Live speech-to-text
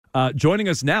Joining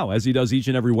us now, as he does each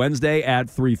and every Wednesday at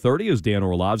 3:30, is Dan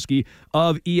Orlovsky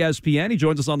of ESPN. He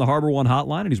joins us on the Harbor One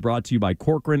hotline, and he's brought to you by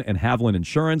Corcoran and Haviland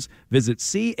Insurance. Visit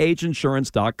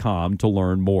chinsurance.com to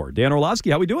learn more. Dan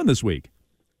Orlovsky, how are we doing this week?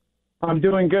 I'm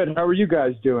doing good. How are you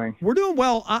guys doing? We're doing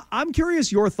well. I'm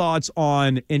curious your thoughts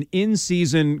on an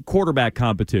in-season quarterback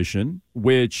competition,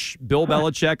 which Bill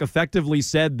Belichick effectively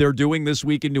said they're doing this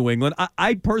week in New England.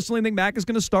 I personally think Mac is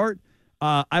going to start.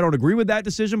 I don't agree with that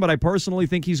decision, but I personally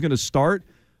think he's going to start.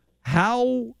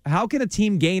 How can a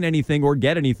team gain anything or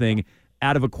get anything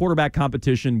out of a quarterback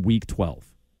competition week 12?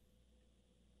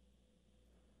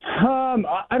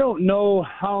 I don't know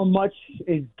how much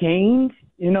is gained.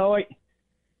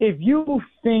 If you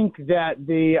think that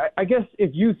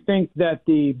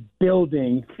the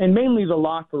building and mainly the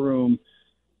locker room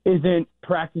isn't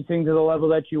practicing to the level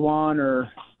that you want, or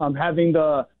having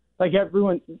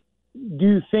everyone, do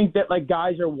you think that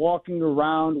guys are walking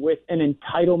around with an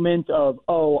entitlement of,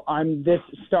 oh, I'm this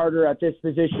starter at this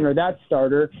position or that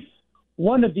starter?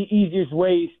 One of the easiest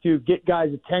ways to get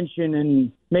guys' attention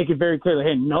and make it very clear that,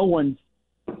 hey, no one's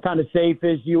kind of safe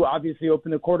is you obviously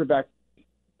open the quarterback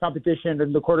competition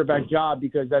and the quarterback job,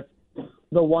 because that's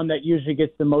the one that usually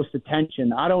gets the most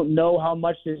attention. I don't know how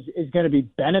much is going to be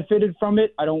benefited from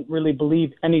it. I don't really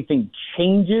believe anything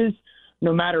changes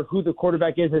no matter who the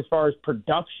quarterback is as far as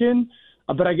production.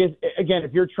 But I guess, again,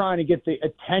 if you're trying to get the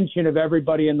attention of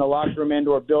everybody in the locker room and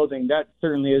or building, that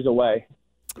certainly is a way.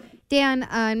 Dan,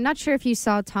 I'm not sure if you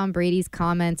saw Tom Brady's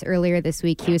comments earlier this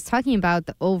week. He was talking about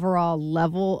the overall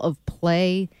level of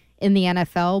play in the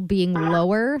NFL being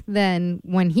lower than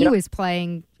when he was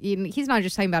playing. He's not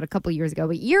just talking about a couple years ago,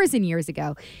 but years and years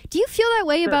ago. Do you feel that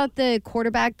way about the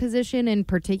quarterback position in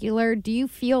particular? Do you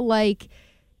feel like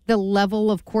the level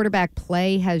of quarterback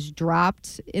play has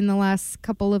dropped in the last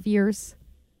couple of years?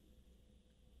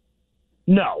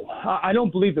 No, I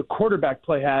don't believe the quarterback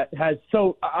play has.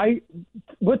 So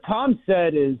what Tom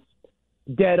said is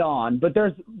dead on, but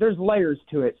there's layers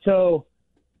to it. So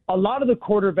a lot of the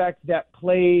quarterbacks that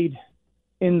played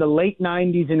in the late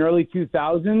 90s and early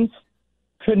 2000s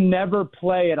could never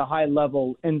play at a high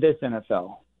level in this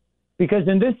NFL. Because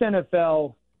in this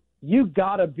NFL, you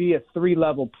got to be a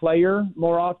 3-level player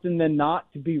more often than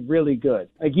not to be really good.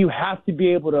 You have to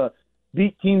be able to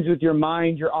beat teams with your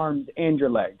mind, your arms, and your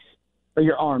legs. Or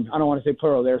your arm. I don't want to say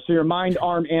plural there. So your mind,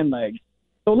 arm, and legs.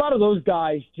 So a lot of those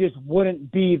guys just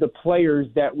wouldn't be the players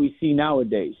that we see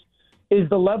nowadays. Is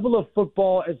the level of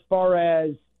football as far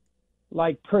as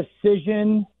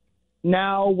precision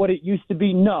now what it used to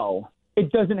be? No,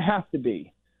 it doesn't have to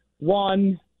be.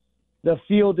 One, the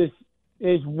field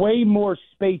is way more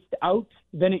spaced out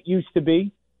than it used to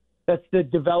be. That's the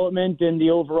development and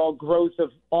the overall growth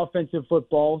of offensive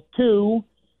football. Two,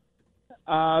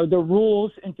 the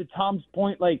rules, and to Tom's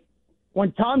point,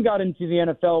 when Tom got into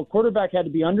the NFL, quarterback had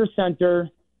to be under center.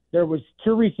 There was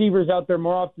 2 receivers out there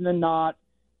more often than not,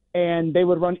 and they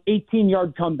would run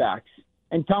 18-yard comebacks.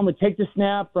 And Tom would take the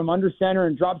snap from under center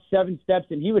and drop 7 steps,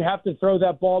 and he would have to throw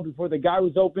that ball before the guy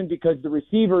was open, because the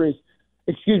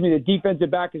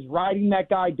defensive back is riding that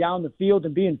guy down the field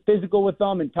and being physical with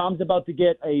them, and Tom's about to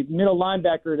get a middle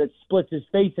linebacker that splits his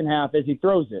face in half as he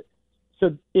throws it.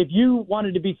 So if you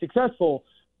wanted to be successful,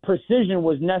 precision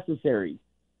was necessary.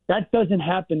 That doesn't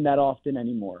happen that often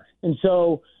anymore. And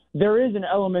so there is an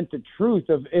element of truth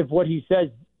of what he says,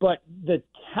 but the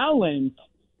talent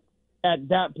at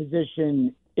that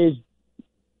position is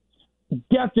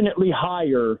definitely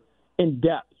higher in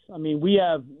depth. I mean, we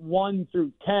have 1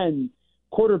 through 10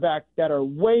 quarterbacks that are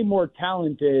way more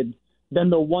talented than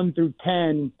the 1 through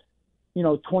 10,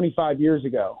 25 years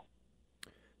ago.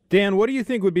 Dan, what do you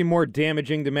think would be more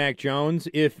damaging to Mac Jones,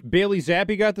 if Bailey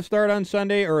Zappi got the start on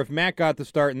Sunday, or if Mac got the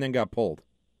start and then got pulled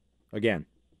again?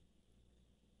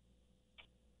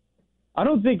 I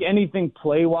don't think anything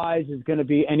play-wise is going to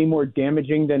be any more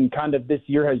damaging than kind of this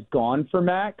year has gone for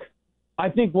Mac. I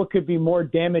think what could be more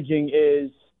damaging is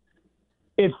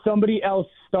if somebody else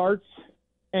starts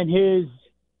and his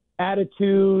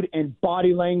attitude and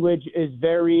body language is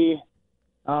very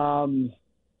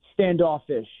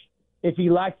standoffish. If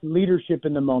he lacks leadership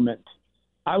in the moment.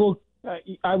 I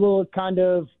will kind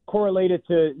of correlate it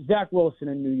to Zach Wilson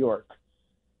in New York.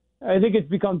 I think it's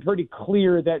become pretty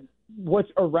clear that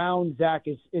what's around Zach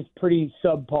is pretty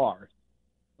subpar.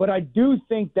 But I do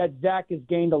think that Zach has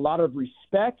gained a lot of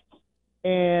respect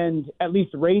and at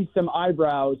least raised some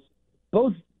eyebrows,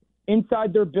 both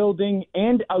inside their building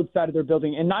and outside of their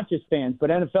building, and not just fans,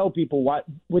 but NFL people,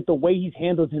 with the way he's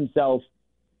handled himself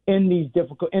in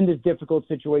this difficult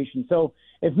situation. So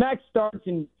if Max starts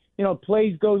and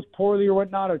plays goes poorly or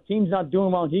whatnot, or team's not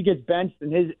doing well and he gets benched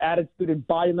and his attitude and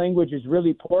body language is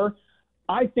really poor,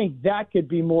 I think that could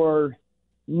be more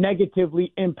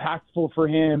negatively impactful for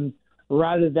him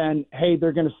rather than, hey,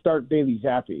 they're going to start Bailey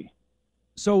Zappi.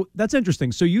 So that's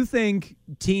interesting. So you think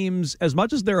teams, as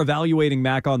much as they're evaluating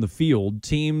Mac on the field,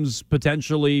 teams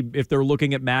potentially, if they're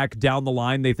looking at Mac down the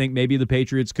line, they think maybe the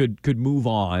Patriots could move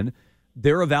on.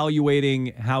 They're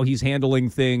evaluating how he's handling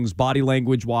things body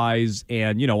language wise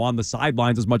and, on the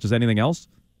sidelines as much as anything else?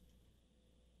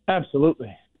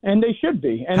 Absolutely. And they should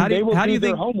be. And they will do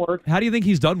their homework. How do you think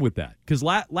he's done with that? Because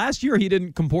last year he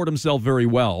didn't comport himself very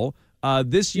well.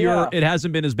 This year it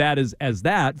hasn't been as bad as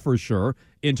that for sure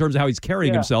in terms of how he's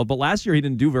carrying himself. But last year he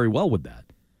didn't do very well with that.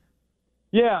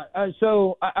 Yeah.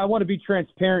 So I want to be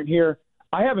transparent here.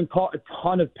 I haven't caught a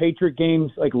ton of Patriot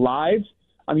games like live.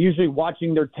 I'm usually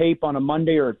watching their tape on a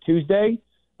Monday or a Tuesday.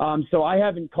 So I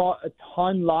haven't caught a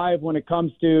ton live when it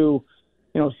comes to,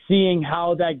 seeing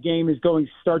how that game is going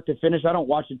start to finish. I don't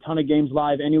watch a ton of games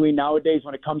live anyway nowadays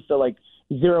when it comes to like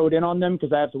zeroed in on them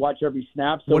because I have to watch every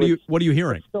snap. So what are you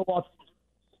hearing?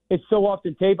 It's so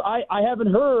often tape. I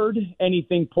haven't heard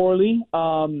anything poorly.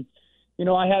 I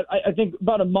think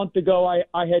about a month ago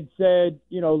I had said,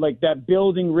 like that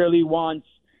building really wants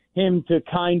him to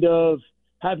kind of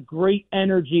have great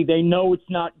energy. They know it's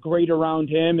not great around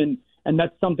him, and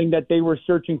that's something that they were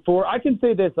searching for. I can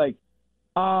say this,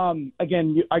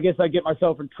 again, I guess I get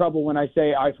myself in trouble when I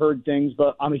say I've heard things,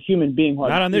 but I'm a human being.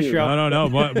 Not on this show. No.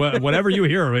 Whatever you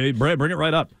hear, bring it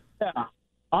right up. Yeah.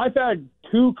 I've had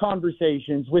 2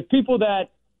 conversations with people that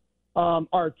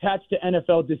are attached to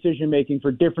NFL decision-making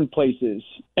for different places,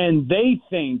 and they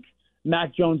think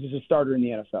Mac Jones is a starter in the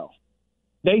NFL.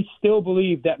 They still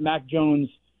believe that Mac Jones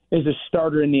is a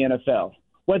starter in the NFL,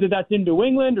 whether that's in New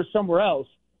England or somewhere else.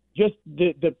 Just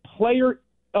the player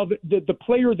of the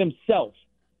player themselves,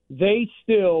 they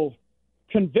still,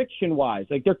 conviction-wise,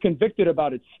 like they're convicted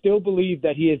about it, still believe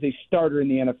that he is a starter in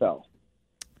the NFL.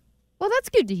 Well, that's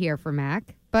good to hear for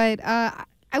Mac. But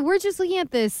we're just looking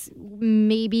at this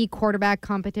maybe quarterback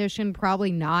competition.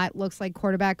 Probably not. Looks like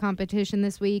quarterback competition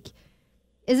this week.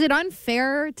 Is it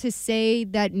unfair to say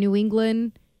that New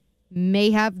England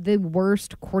may have the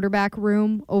worst quarterback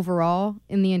room overall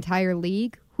in the entire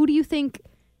league? Who do you think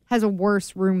has a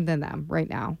worse room than them right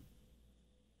now?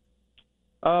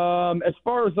 As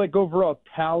far as like overall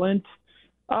talent,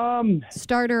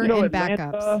 starter and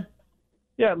backups.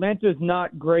 Atlanta's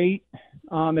not great.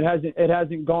 It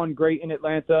hasn't gone great in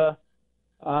Atlanta.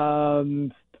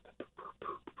 Trying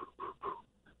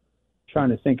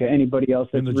to think of anybody else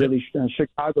that's really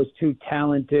Chicago's too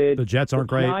talented. The Jets aren't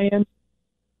great. Giants,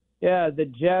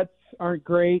 the Jets aren't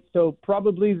great. So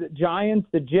probably the Giants,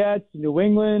 the Jets, New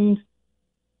England.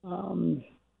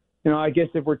 I guess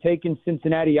if we're taking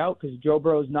Cincinnati out because Joe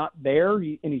Burrow's not there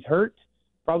and he's hurt,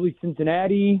 probably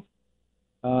Cincinnati.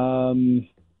 I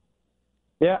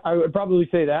would probably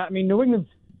say that. I mean, New England's,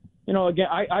 again,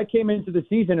 I came into the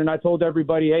season and I told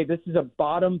everybody, hey, this is a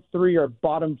bottom 3 or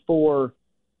bottom 4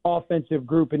 offensive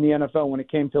group in the NFL when it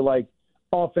came to like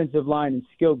offensive line and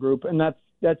skill group, and that's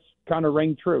kind of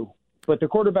rang true. But the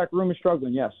quarterback room is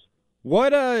struggling, yes.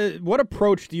 What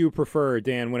approach do you prefer,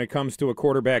 Dan, when it comes to a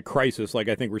quarterback crisis like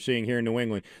I think we're seeing here in New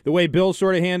England? The way Bill's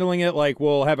sort of handling it, like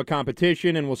we'll have a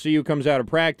competition and we'll see who comes out of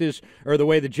practice, or the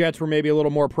way the Jets were maybe a little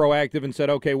more proactive and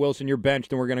said, okay, Wilson, you're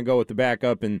benched and we're going to go with the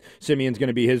backup and Simeon's going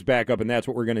to be his backup and that's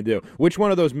what we're going to do. Which one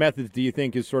of those methods do you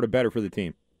think is sort of better for the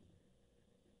team?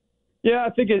 Yeah, I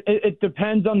think it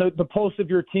depends on the pulse of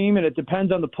your team and it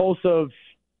depends on the pulse of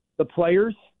the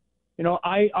players.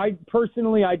 I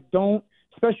personally, I don't,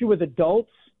 especially with adults,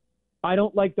 I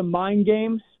don't like the mind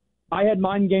games. I had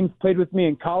mind games played with me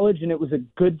in college, and it was a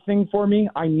good thing for me.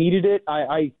 I needed it.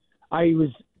 I was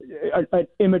an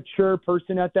immature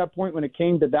person at that point when it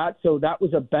came to that, so that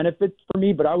was a benefit for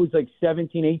me, but I was like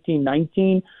 17, 18,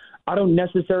 19. I don't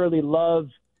necessarily love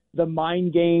the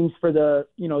mind games for the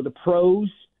pros,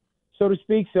 so to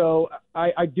speak, so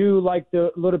I do like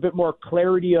the little bit more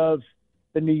clarity of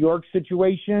the New York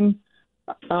situation.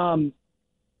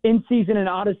 In-season and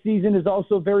out-of-season is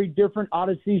also very different.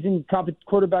 Out-of-season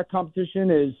quarterback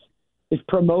competition is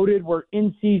promoted, where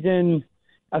in-season,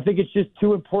 I think it's just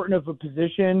too important of a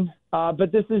position.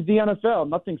 But this is the NFL.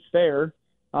 Nothing's fair.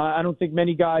 I don't think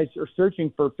many guys are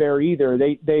searching for fair either.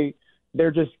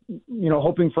 They're just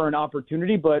hoping for an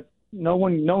opportunity, but no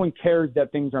one cares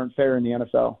that things aren't fair in the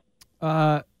NFL.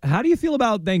 How do you feel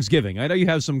about Thanksgiving? I know you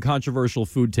have some controversial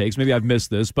food takes. Maybe I've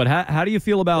missed this, but how do you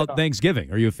feel about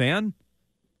Thanksgiving? Are you a fan?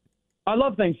 I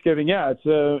love Thanksgiving. Yeah,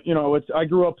 I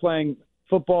grew up playing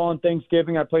football on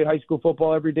Thanksgiving. I played high school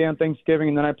football every day on Thanksgiving,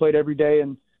 and then I played every day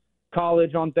in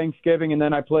college on Thanksgiving, and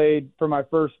then I played for my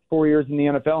first 4 years in the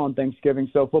NFL on Thanksgiving.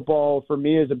 So football for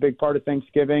me is a big part of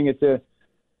Thanksgiving. It's a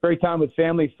great time with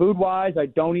family. Food-wise, I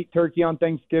don't eat turkey on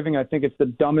Thanksgiving. I think it's the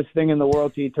dumbest thing in the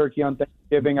world to eat turkey on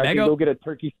Thanksgiving. I can go get a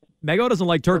turkey. Mego doesn't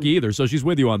like turkey either, so she's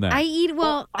with you on that. I eat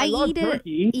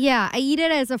turkey. it. Yeah, I eat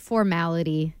it as a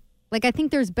formality. Like, I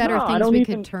think there's better things we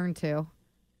could turn to.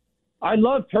 I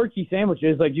love turkey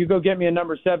sandwiches. Like, you go get me a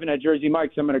number 7 at Jersey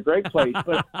Mike's. I'm in a great place.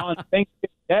 But on Thanksgiving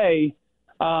Day,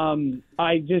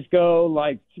 I just go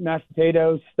like mashed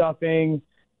potatoes, stuffing,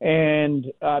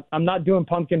 and I'm not doing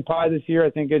pumpkin pie this year. I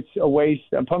think it's a waste.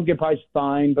 Pumpkin pie's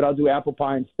fine, but I'll do apple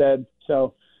pie instead.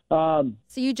 So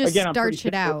you just starch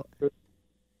it out.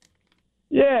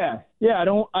 Yeah.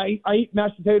 I eat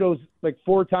mashed potatoes like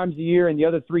 4 times a year, and the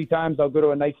other 3 times I'll go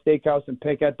to a nice steakhouse and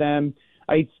pick at them.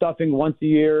 I eat stuffing once a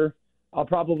year. I'll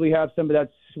probably have some of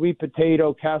that sweet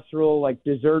potato casserole, like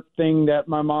dessert thing that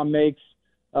my mom makes.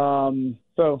 But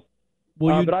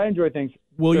I enjoy things.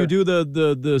 Will you do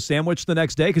the sandwich the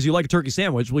next day? Because you like a turkey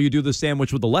sandwich. Will you do the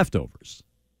sandwich with the leftovers?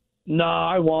 No,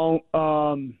 I won't.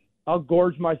 I'll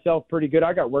gorge myself pretty good.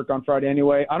 I got work on Friday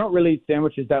anyway. I don't really eat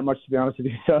sandwiches that much, to be honest with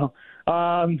you. So,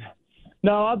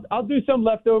 no, I'll do some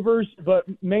leftovers, but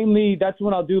mainly that's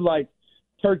when I'll do like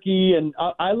turkey, and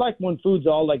I like when food's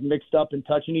all like mixed up and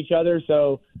touching each other.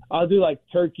 So I'll do like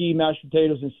turkey, mashed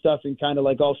potatoes, and stuff, and kind of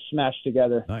like all smashed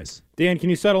together. Nice. Dan, can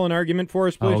you settle an argument for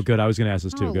us, please? Oh, good. I was going to ask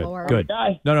this too. Oh, good. Lord. Good.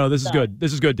 No, this is good.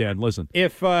 This is good, Dan. Listen.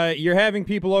 If you're having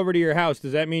people over to your house,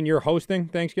 does that mean you're hosting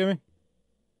Thanksgiving?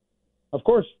 Of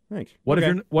course. Thanks. What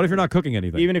if you're not cooking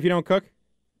anything? Even if you don't cook?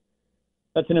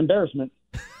 That's an embarrassment.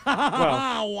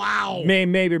 Well, wow. May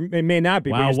not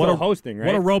be, but you're still hosting, right?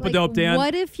 What a rope-a-dope, Dan.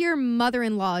 What if your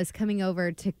mother-in-law is coming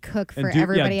over to cook for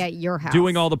everybody at your house?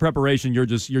 Doing all the preparation, you're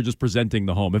just presenting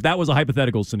the home. If that was a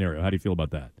hypothetical scenario, how do you feel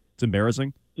about that? It's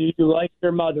embarrassing? Do you like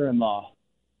your mother-in-law?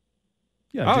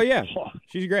 Yeah. Yeah.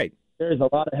 She's great. There's a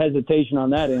lot of hesitation on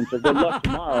that answer. Good luck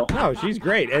tomorrow. No, she's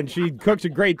great, and she cooks a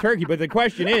great turkey. But the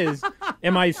question is,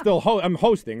 am I still I'm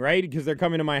hosting, right? Because they're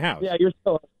coming to my house. Yeah, you're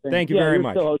still hosting. Thank you very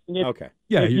much. Still hosting. Okay.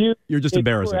 Yeah, you're just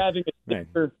embarrassing.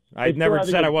 I never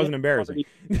said I wasn't embarrassing.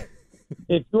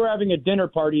 If you were having a dinner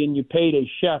party and you paid a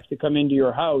chef to come into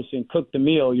your house and cook the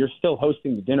meal, you're still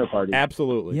hosting the dinner party.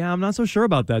 Absolutely. Yeah, I'm not so sure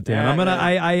about that, Dan.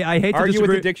 I hate to argue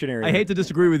disagree with the dictionary. I hate to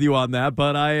disagree with you on that,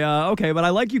 but but I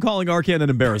like you calling Arcan an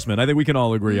embarrassment. I think we can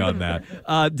all agree on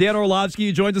that. Dan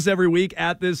Orlovsky joins us every week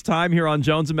at this time here on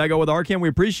Jones and Mego with Arcan. We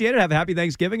appreciate it. Have a happy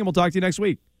Thanksgiving, and we'll talk to you next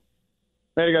week.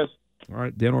 Later, guys. All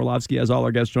right, Dan Orlovsky, as all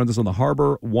our guests, joins us on the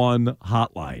Harbor One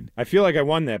hotline. I feel like I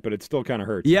won that, but it still kind of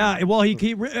hurts. Yeah, well, he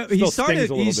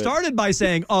started by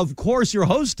saying, "Of course you're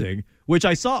hosting," which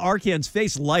I saw Arcan's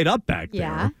face light up back there.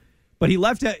 Yeah. But he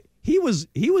left it. He was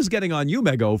getting on you,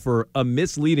 Mego, for a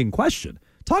misleading question.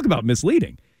 Talk about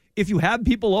misleading. If you have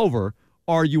people over,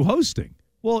 are you hosting?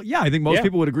 Well, yeah, I think most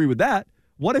people would agree with that.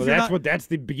 What if that's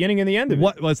the beginning and the end of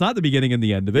it. Well, it's not the beginning and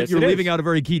the end of it. Yes, you're it leaving is. out a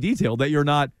very key detail that you're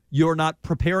not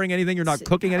preparing anything, you're not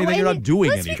cooking anything, you're not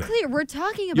doing anything. Let's be clear, we're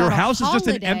talking about your house a is just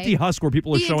an holiday. empty husk where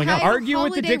people are showing up. Argue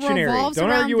with the dictionary. Don't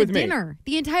argue with me. Dinner.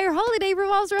 The entire holiday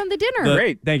revolves around the dinner.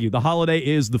 Great. Thank you. The holiday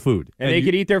is the food. And they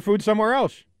could eat their food somewhere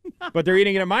else. But they're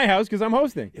eating it at my house because I'm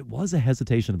hosting. It was a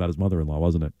hesitation about his mother-in-law,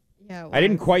 wasn't it? Yeah, I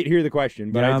didn't quite hear the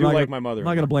question, but I do like my mother. I'm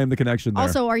not going to blame the connection there.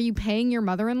 Also, are you paying your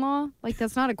mother-in-law? Like,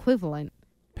 that's not equivalent.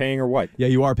 Paying her what? Yeah,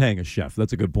 you are paying a chef.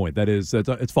 That's a good point.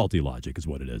 It's faulty logic is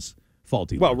what it is.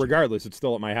 Faulty Well, logic. regardless, it's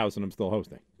still at my house and I'm still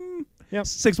hosting. Yep.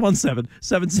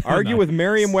 617-779. Argue with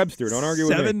Merriam-Webster. Don't argue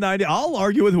with me. 790. I'll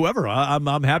argue with whoever. I'm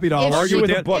happy to. If I'll argue she- with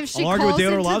if Dan. she I'll argue with calls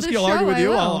Dan into Orlovsky. the I'll argue show, with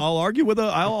you. I will. I'll argue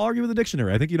with the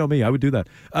dictionary. I think you know me. I would do that.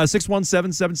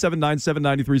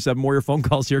 617-779-7937. More of your phone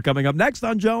calls here coming up next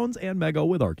on Jones and Mego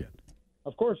with Arcan.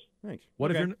 Of course. Thanks.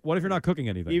 What if you're not cooking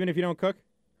anything? Even if you don't cook?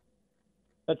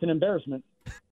 That's an embarrassment.